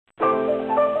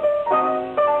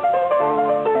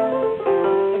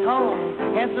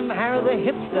Harry the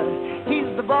Hipster. He's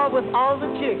the boy with all the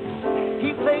chicks.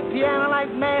 He plays piano like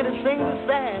mad and sings the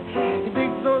sad. He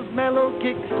digs those mellow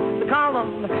kicks. They call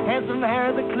him Handsome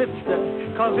Harry the Clipster,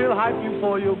 'cause he'll hype you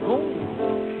for your gold.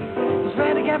 Was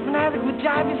ready to get fanatic with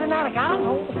jive, he's an addict, I don't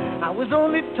know. I was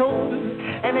only told.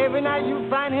 And every night you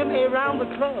find him around the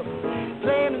club,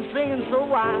 playing and singing so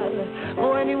wild.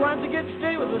 Oh, and he wants to get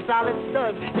straight with a solid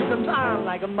stud. He comes on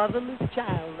like a motherless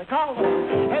child. They call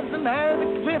him Handsome Harry the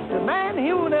Clifter. Man,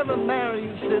 he will never marry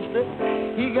you, sister.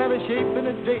 He got a shape and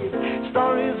a date.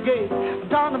 Story is gay. I'm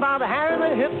talking about Harry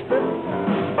the Hipster.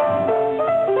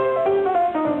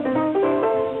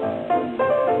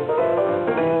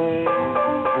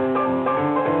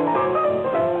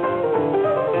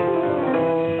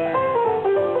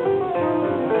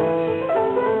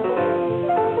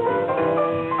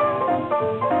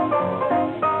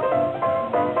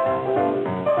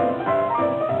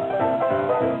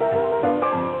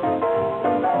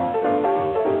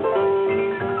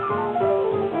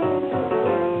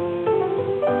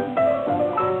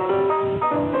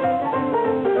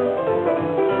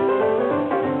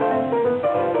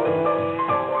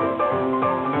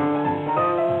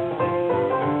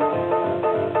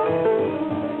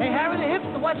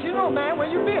 What you know, man, where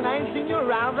you been? I ain't seen you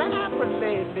around the opera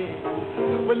lately.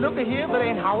 Well, look here, but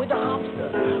ain't Howie the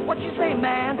Hopster. What you say,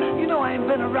 man? You know I ain't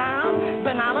been around,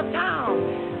 been out of town.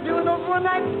 Doing those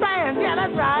one-night stands, yeah,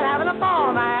 that's right, having a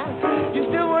ball, man. You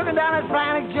still working down at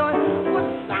Frantic Joint? Well,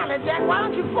 Sally Jack, why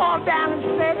don't you fall down and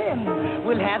set in?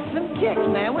 We'll have some kicks,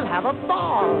 man, we'll have a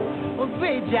ball. Well,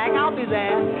 great, Jack, I'll be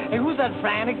there. Hey, who's that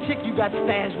frantic chick you got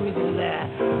stashed with you there?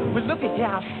 Well, look at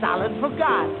here, solid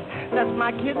forgot. That's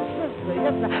my kid's sister,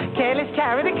 yes, sir. Careless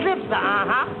Carrie the Clipster,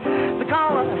 They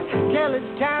call her Careless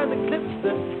Carrie the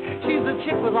Clipster. She's the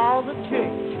chick with all the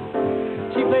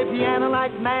tricks. She plays piano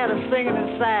like mad and singing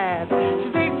is sad. She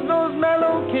digs those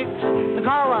mellow kicks. They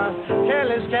call her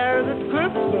Careless Carrie the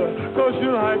Clipster, 'cause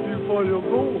she'll hype you for your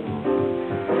gold.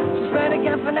 She's ready to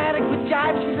get fanatic with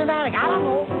jive, she's an addict, I don't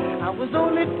know. I was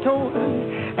only told.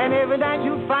 And every night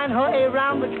you find her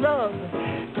around the club,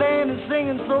 playing and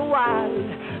singing so wild.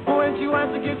 Oh, and she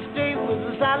wants to get straight with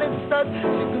a solid stud.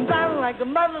 She comes down like a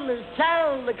motherless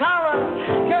child. They call her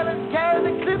Careless Carrie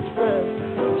the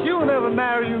Clipster. She'll never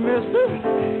marry you, mister.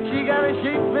 She got a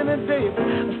shape and a date.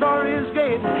 The story is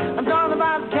great. I'm talking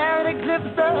about Carrie the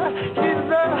Clipster. She's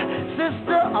the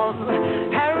sister of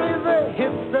Harry the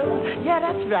Hipster. Yeah,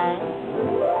 that's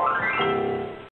right.